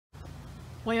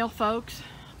Well, folks,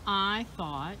 I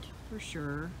thought for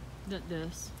sure that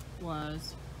this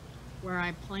was where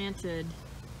I planted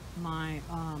my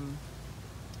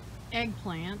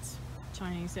eggplants,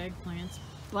 Chinese eggplants,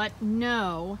 but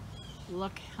no,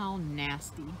 look how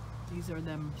nasty. These are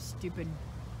them stupid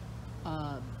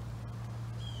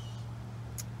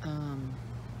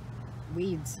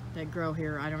weeds that grow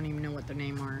here. I don't even know what their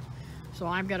name are. So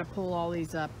I've got to pull all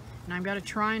these up, and I've got to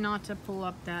try not to pull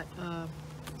up that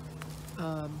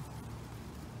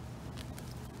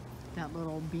that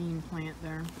little bean plant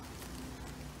there.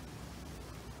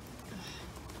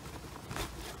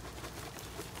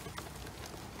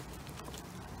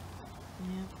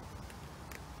 Yep.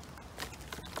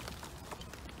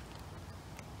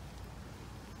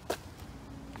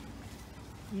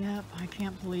 Yep, I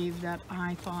can't believe that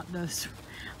I thought this.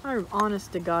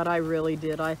 Honest to God, I really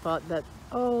did. I thought that,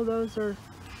 oh, those are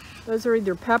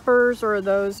either peppers or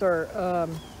those are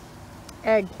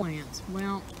eggplants.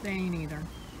 Well, they ain't either.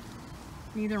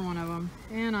 Neither one of them.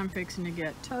 And I'm fixing to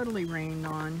get totally rained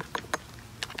on,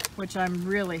 which I'm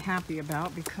really happy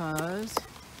about because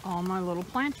all my little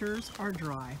planters are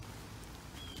dry.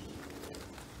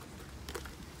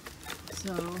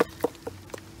 So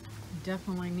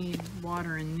definitely need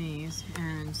water in these,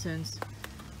 and since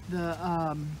the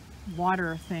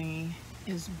water thingy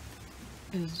is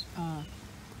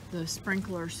the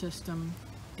sprinkler system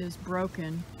is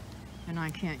broken and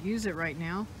I can't use it right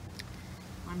now,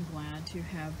 I'm glad to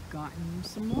have gotten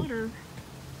some water.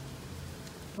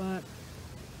 But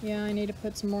yeah, I need to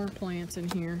put some more plants in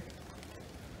here.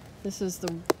 This is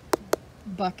the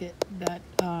bucket that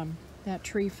that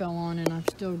tree fell on, and I've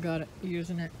still got it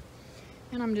using it.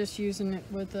 And I'm just using it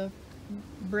with a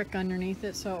brick underneath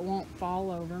it so it won't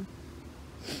fall over.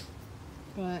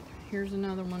 But here's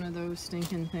another one of those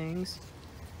stinking things.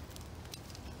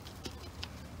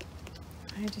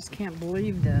 I just can't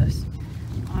believe this.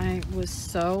 I was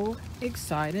so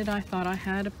excited. I thought I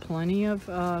had plenty of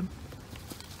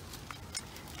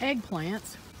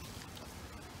eggplants.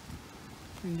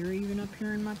 And they're even up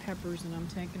here in my peppers, and I'm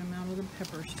taking them out of the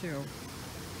peppers too.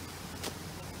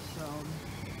 So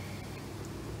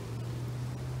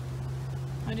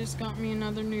I just got me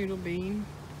another noodle bean.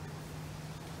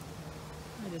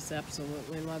 I just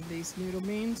absolutely love these noodle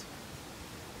beans.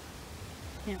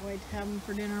 Can't wait to have them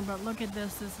for dinner, but look at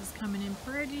this. This is coming in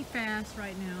pretty fast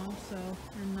right now, so,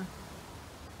 and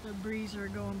the breeze are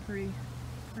going pretty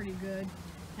good.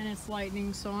 And it's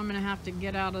lightning, so I'm gonna have to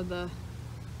get out of the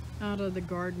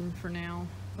garden for now.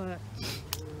 But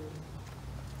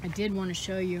I did want to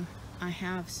show you, I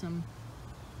have some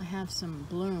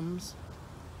blooms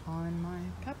on my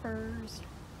peppers.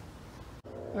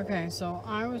 Okay, so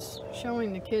I was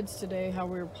showing the kids today how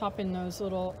we were popping those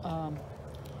little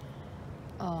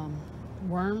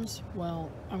worms.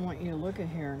 Well, I want you to look at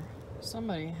here.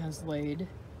 Somebody has laid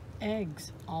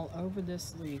eggs all over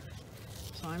this leaf.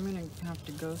 So I'm gonna have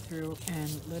to go through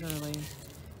and literally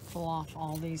pull off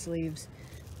all these leaves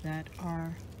that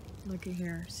are, look at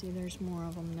here, see there's more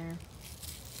of them there.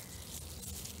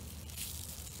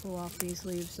 Pull off these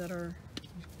leaves that are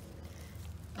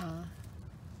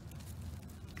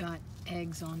got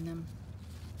eggs on them.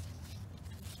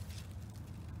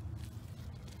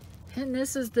 And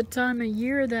this is the time of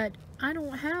year that I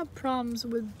don't have problems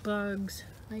with bugs.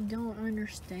 I don't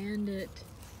understand it.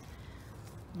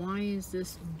 Why is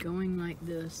this going like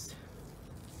this?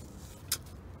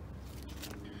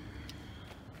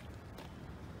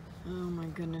 Oh my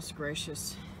goodness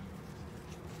gracious.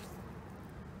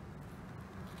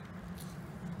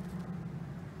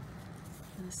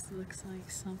 This looks like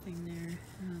something there.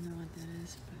 I don't know what that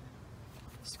is, but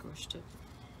squished it.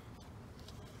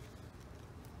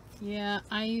 Yeah,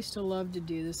 I used to love to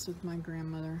do this with my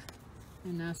grandmother,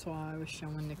 and that's why I was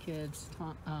showing the kids.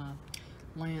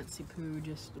 Lancey Poo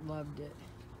just loved it.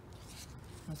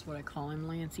 That's what I call him,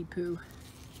 Lancey Poo.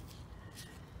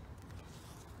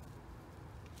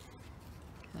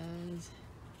 Because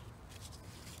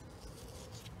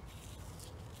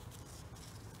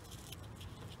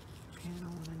I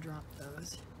don't want to drop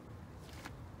those.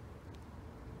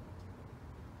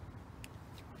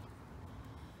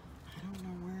 I don't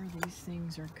know where these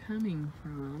things are coming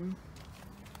from.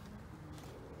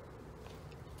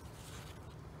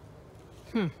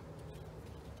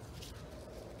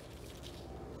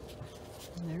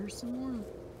 There's some more.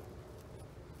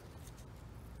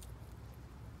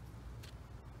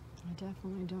 I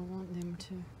definitely don't want them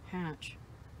to hatch.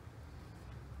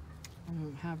 I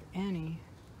don't have any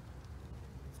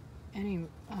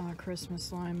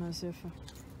Christmas limas if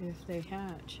they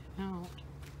hatch out.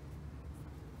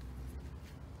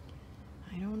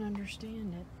 I don't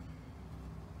understand it.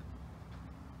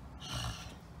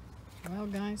 Well,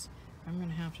 guys, I'm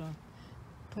gonna have to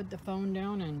put the phone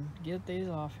down and get these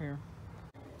off here.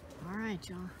 All right,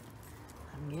 y'all.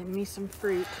 I'm getting me some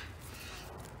fruit.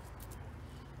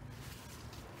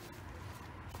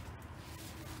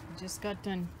 I just got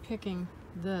done picking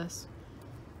this.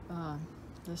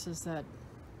 This is that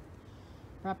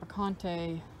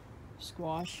Rapicante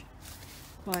squash,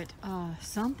 but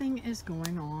something is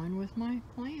going on with my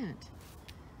plant.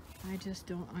 I just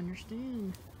don't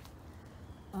understand.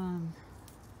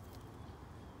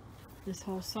 This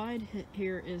whole side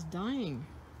here is dying,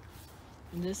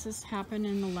 and this has happened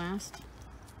in the last,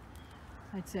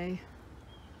 I'd say,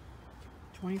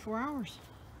 24 hours.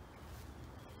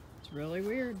 It's really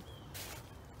weird.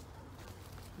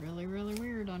 Really, really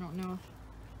weird. I don't know if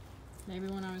maybe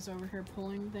when I was over here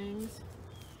pulling things,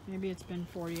 maybe it's been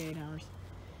 48 hours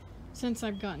since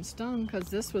I've gotten stung, because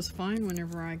this was fine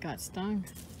whenever I got stung.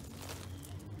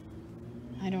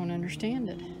 I don't understand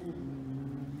it.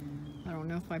 I don't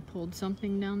know if I pulled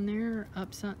something down there,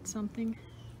 upset something,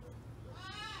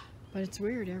 but it's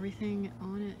weird. Everything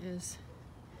on it is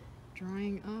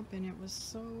drying up, and it was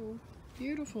so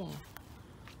beautiful.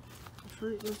 The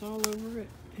fruit was all over it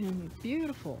and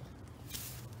beautiful.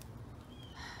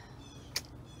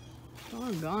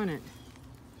 Doggone it.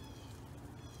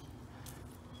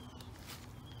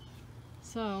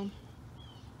 So,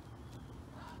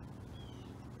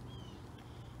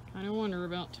 kind of wonder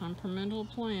about temperamental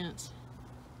plants.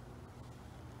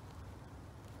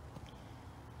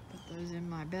 Put those in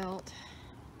my belt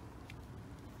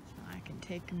so I can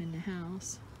take them in the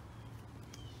house.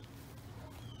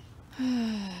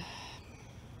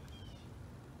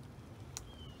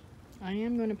 I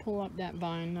am going to pull up that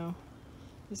vine though.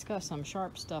 It's got some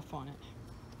sharp stuff on it.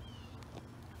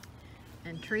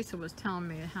 And Teresa was telling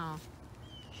me how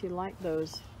she liked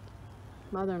those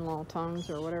mother-in-law tongues,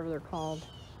 or whatever they're called.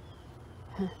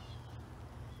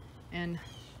 And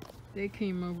they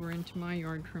came over into my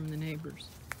yard from the neighbors.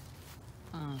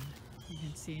 You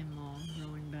can see them all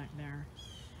growing back there.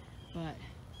 But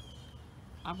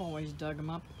I've always dug them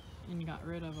up and got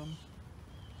rid of them.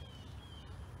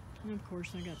 And of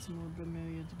course I got some more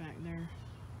bromeliads back there.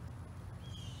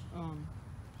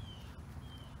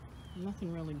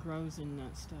 Nothing really grows in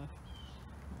that stuff.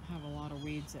 I have a lot of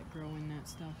weeds that grow in that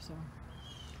stuff, so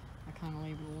I kind of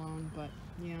leave it alone. But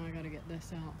yeah, I gotta get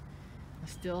this out. I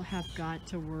still have got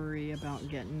to worry about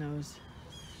getting those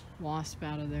wasps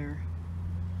out of there.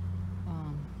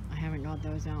 I haven't got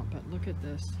those out, but look at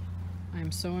this. I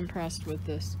am so impressed with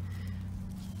this.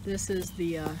 This is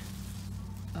the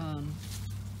man,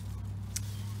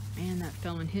 that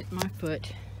fell and hit my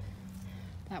foot.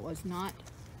 That was not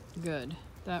good.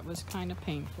 That was kind of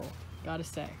painful, gotta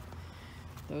say.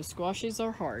 Those squashes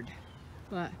are hard,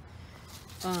 but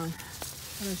what I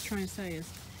was trying to say is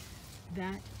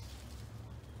that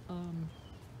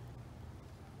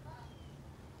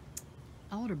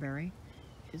elderberry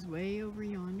is way over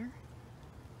yonder,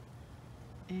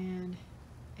 and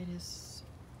it is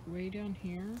way down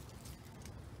here.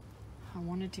 I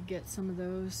wanted to get some of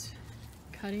those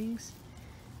cuttings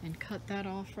and cut that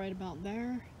off right about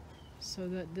there, so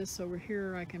that this over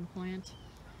here I can plant,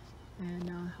 and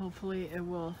hopefully it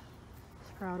will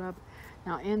sprout up.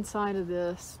 Now inside of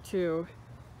this too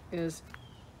is,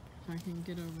 if I can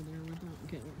get over there without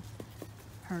getting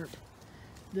hurt,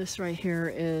 this right here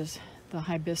is the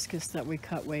hibiscus that we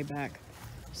cut way back.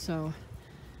 So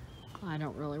I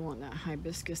don't really want that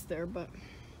hibiscus there, but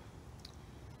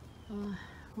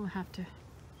we'll have to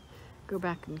go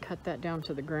back and cut that down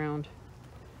to the ground.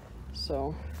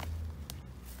 So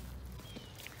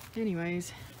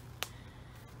anyways,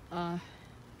 my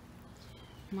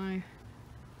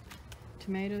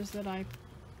tomatoes that I'm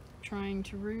trying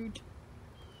to root,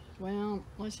 well,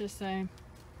 let's just say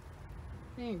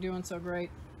they ain't doing so great.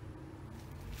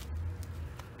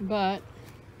 But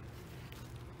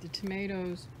the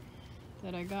tomatoes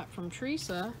that I got from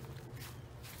Teresa,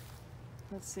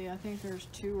 let's see, I think there's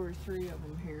 2 or 3 of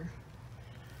them here.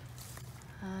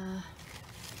 I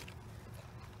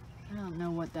don't know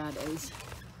what that is,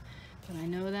 but I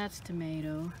know that's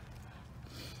tomato.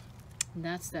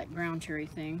 That's that ground cherry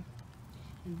thing.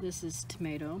 And this is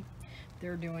tomato.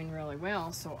 They're doing really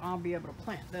well, so I'll be able to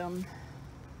plant them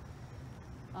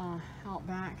out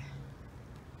back.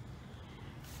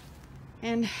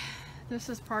 And this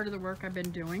is part of the work I've been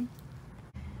doing.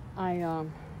 I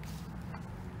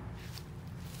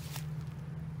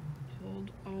pulled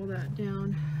all that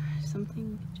down.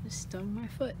 Something just stung my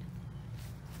foot.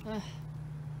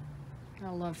 I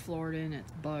love Florida and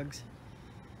its bugs.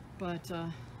 But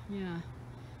yeah,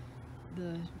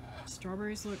 the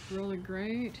strawberries look really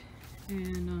great,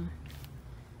 and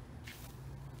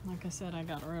like I said, I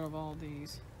got rid of all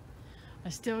these. I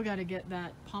still got to get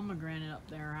that pomegranate up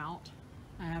there out.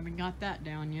 I haven't got that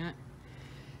down yet.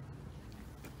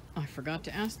 I forgot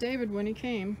to ask David when he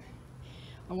came.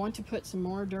 I want to put some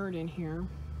more dirt in here.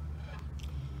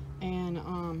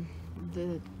 And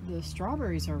the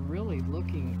strawberries are really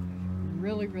looking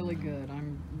really good.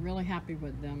 I'm really happy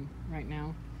with them right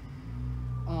now.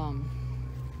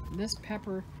 This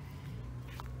pepper,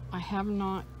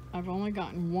 I've only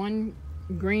gotten one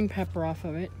green pepper off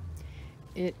of it.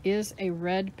 It is a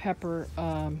red pepper,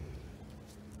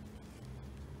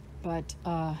 but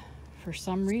for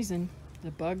some reason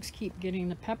the bugs keep getting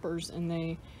the peppers and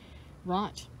they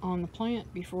rot on the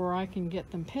plant before I can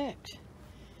get them picked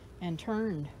and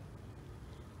turned.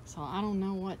 So I don't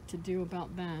know what to do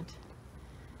about that.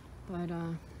 But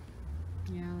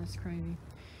yeah, that's crazy.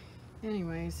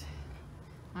 Anyways,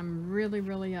 I'm really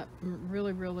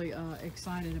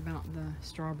excited about the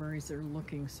strawberries. They're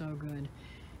looking so good.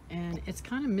 And it's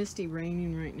kind of misty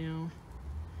raining right now.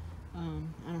 I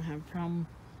don't have a problem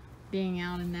being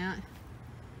out in that.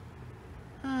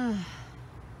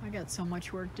 I got so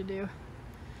much work to do.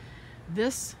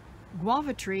 This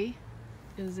guava tree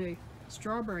is a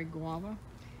strawberry guava,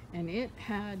 and it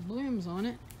had blooms on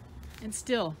it, and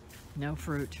still no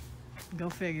fruit. Go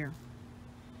figure.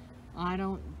 I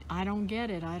don't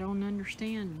get it. I don't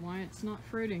understand why it's not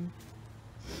fruiting.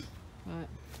 But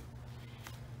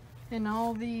and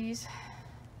all these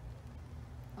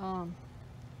are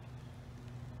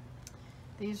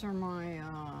my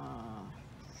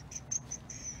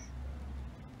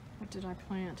what did I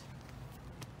plant?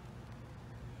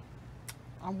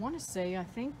 I want to say, I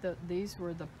think that these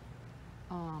were the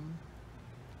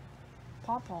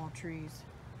pawpaw trees.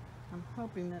 I'm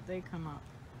hoping that they come up.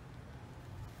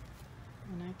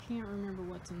 And I can't remember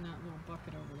what's in that little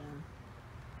bucket over there.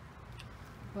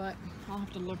 But I'll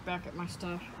have to look back at my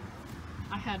stuff.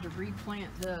 I had to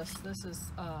replant this. This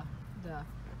is the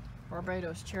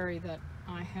Barbados cherry that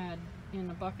I had in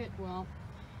the bucket. Well,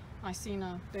 I seen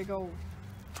a big old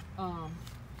what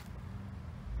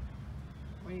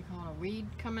do you call it, a weed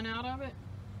coming out of it.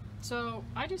 So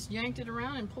I just yanked it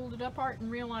around and pulled it apart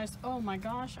and realized, oh my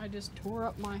gosh, I just tore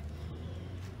up my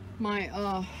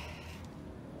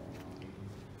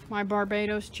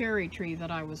Barbados cherry tree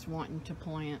that I was wanting to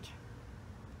plant.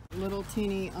 Little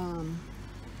teeny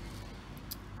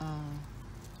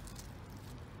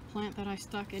plant that I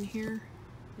stuck in here.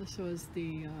 This was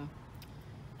the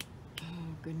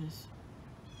oh goodness,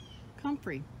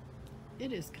 comfrey.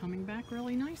 It is coming back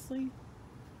really nicely.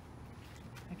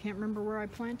 I can't remember where I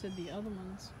planted the other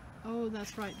ones. Oh,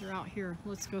 that's right, they're out here.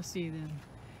 Let's go see them.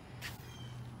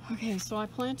 Okay, so I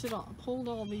pulled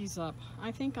all these up.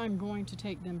 I think I'm going to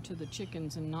take them to the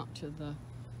chickens and not to the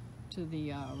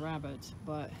rabbits.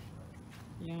 But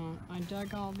yeah, I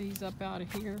dug all these up out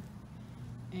of here,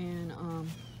 and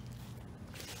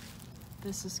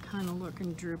this is kind of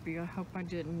looking droopy. I hope I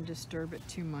didn't disturb it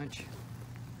too much.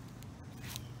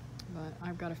 But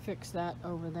I've got to fix that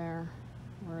over there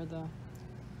where the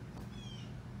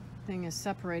thing is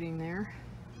separating there,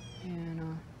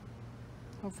 and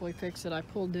hopefully fix it. I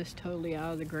pulled this totally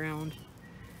out of the ground,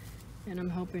 and I'm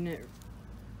hoping it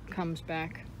comes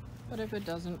back, but if it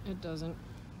doesn't, it doesn't.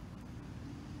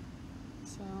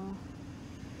 So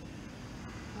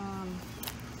I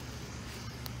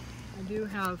do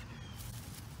have,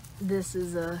 this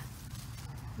is the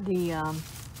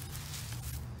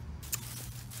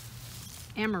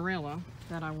Amarillo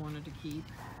that I wanted to keep,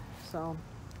 so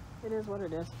it is what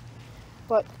it is.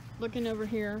 But looking over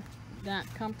here, that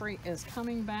comfrey is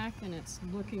coming back and it's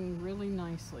looking really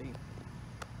nicely.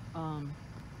 I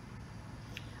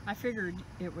figured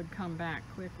it would come back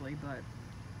quickly, but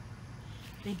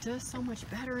it does so much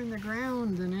better in the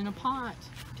ground than in a pot.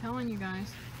 I'm telling you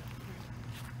guys.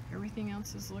 Everything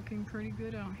else is looking pretty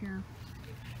good out here.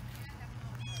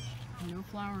 No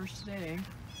flowers today,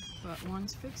 but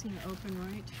one's fixing to open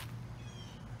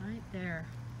right there.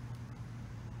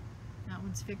 That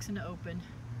one's fixing to open,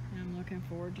 and I'm looking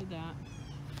forward to that.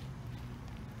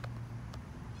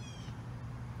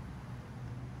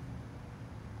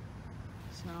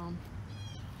 So,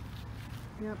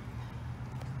 yep.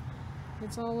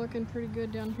 It's all looking pretty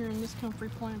good down here, and this comfrey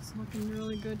plant's looking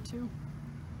really good too.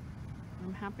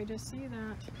 I'm happy to see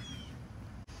that.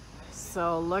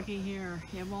 So looky here,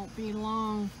 it won't be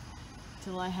long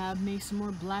till I have me some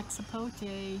more black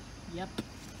sapote. Yep,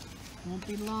 won't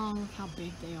be long. Look how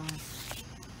big they are.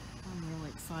 I'm really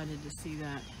excited to see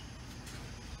that.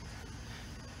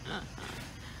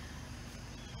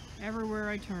 Everywhere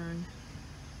I turn.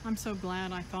 I'm so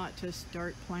glad I thought to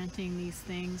start planting these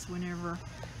things whenever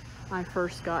I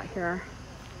first got here.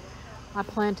 I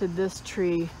planted this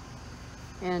tree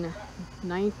in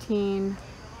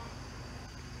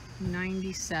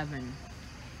 1997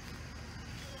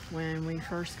 when we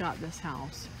first got this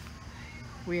house.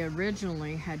 We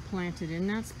originally had planted in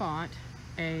that spot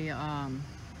a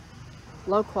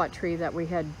loquat tree that we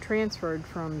had transferred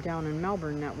from down in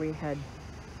Melbourne that we had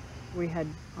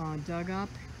dug up,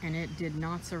 and it did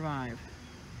not survive.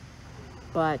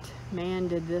 But man,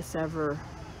 did this ever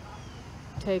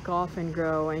take off and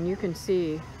grow. And you can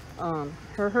see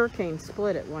her hurricane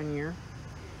split it one year.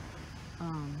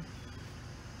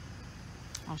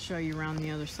 I'll show you around the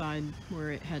other side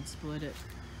where it had split it.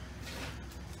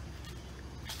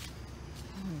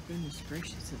 Oh goodness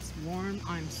gracious, it's warm.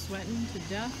 I'm sweating to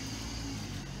death.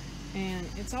 And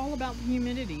it's all about the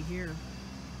humidity here.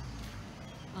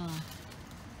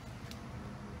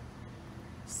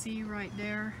 See right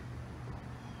there?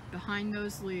 Behind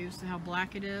those leaves, how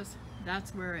black it is?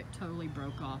 That's where it totally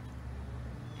broke off.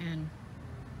 And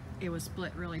it was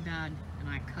split really bad, and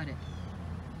I cut it.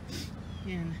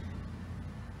 And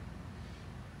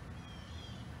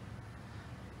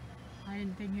I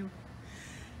didn't think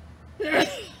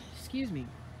excuse me.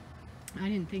 I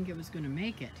didn't think it was going to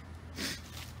make it.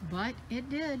 But it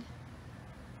did.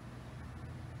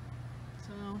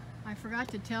 So I forgot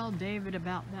to tell David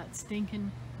about that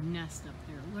stinking nest up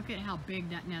there. Look at how big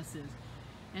that nest is.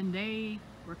 And they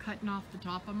were cutting off the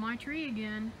top of my tree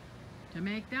again to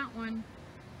make that one.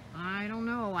 I don't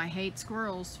know. I hate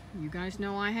squirrels. You guys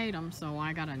know I hate them, so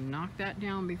I gotta knock that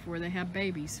down before they have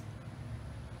babies.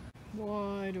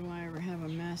 Boy, do I ever have a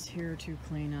mess here to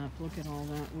clean up. Look at all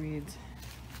that weeds.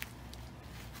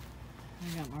 I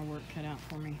got my work cut out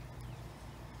for me.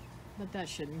 But that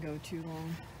shouldn't go too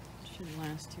long. It shouldn't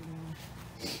last too long.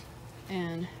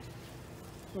 And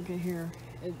look at here.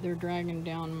 They're dragging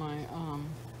down my,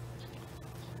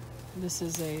 this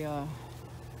is a,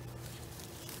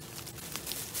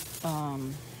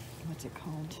 what's it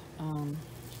called?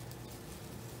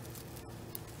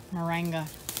 Moringa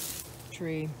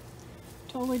tree.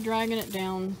 Totally dragging it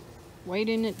down,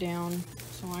 weighting it down.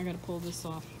 So I gotta pull this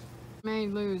off. May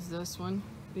lose this one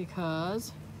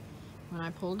because when I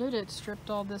pulled it, it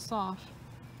stripped all this off.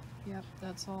 Yep,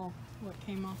 that's all what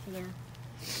came off of there.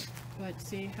 But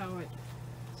see how it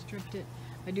stripped it?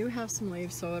 I do have some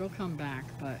leaves, so it'll come back,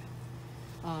 but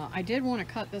I did want to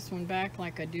cut this one back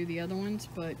like I do the other ones,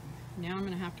 but now I'm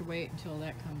going to have to wait until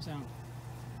that comes out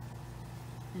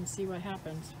and see what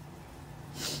happens.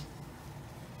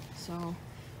 So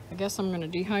I guess I'm going to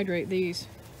dehydrate these.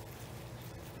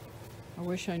 I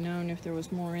wish I'd known if there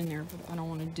was more in there, but I don't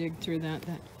want to dig through that.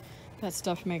 That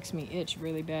stuff makes me itch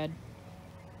really bad.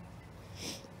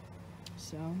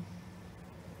 So,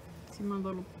 see my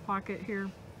little pocket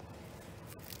here?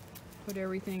 Put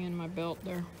everything in my belt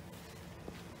there.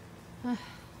 Oh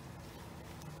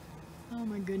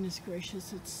my goodness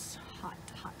gracious, it's hot,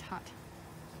 hot, hot.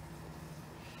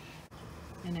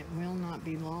 And it will not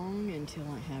be long until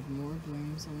I have more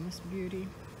blooms on this beauty.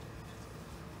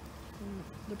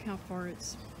 Look how far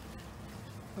it's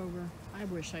over. I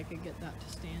wish I could get that to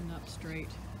stand up straight.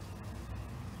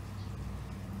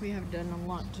 We have done a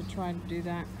lot to try to do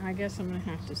that. I guess I'm gonna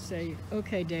have to say,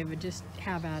 okay David, just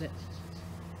have at it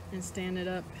and stand it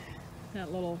up.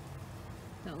 That little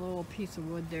piece of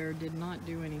wood there did not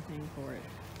do anything for it.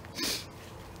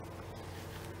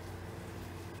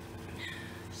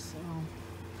 So,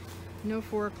 no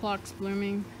 4 o'clocks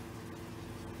blooming.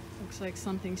 Looks like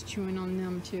something's chewing on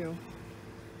them too.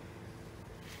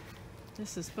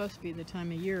 This is supposed to be the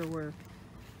time of year where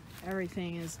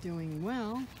everything is doing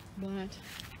well, but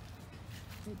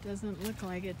it doesn't look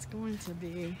like it's going to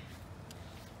be.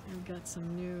 I've got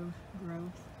some new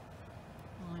growth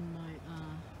on my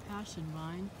passion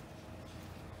vine,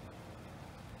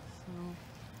 so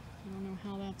I don't know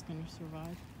how that's going to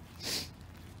survive.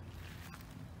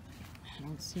 I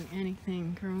don't see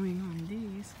anything growing on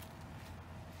these.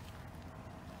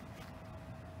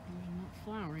 They're not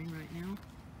flowering right now.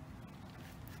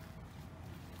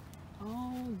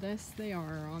 Oh, yes they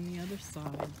are on the other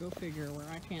side. Go figure, where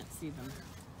I can't see them.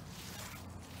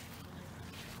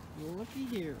 Looky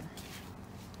here.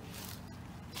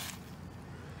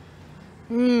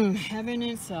 Heaven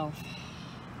itself.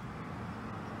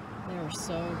 They're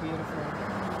so beautiful.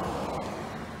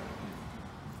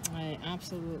 I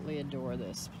absolutely adore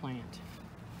this plant.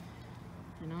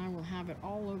 And I will have it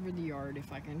all over the yard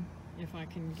if I can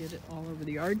get it all over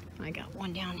the yard. I got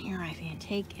one down here I can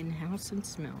take in house and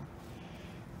smell.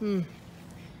 I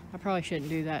probably shouldn't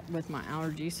do that with my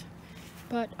allergies,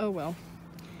 but oh well.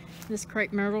 This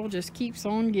crepe myrtle just keeps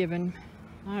on giving.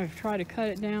 I've tried to cut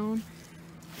it down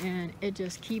and it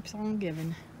just keeps on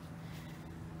giving.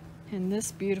 And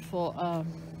this beautiful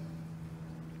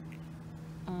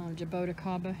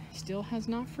Jaboticaba still has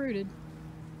not fruited.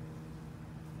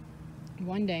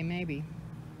 One day maybe,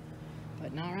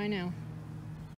 but not right now.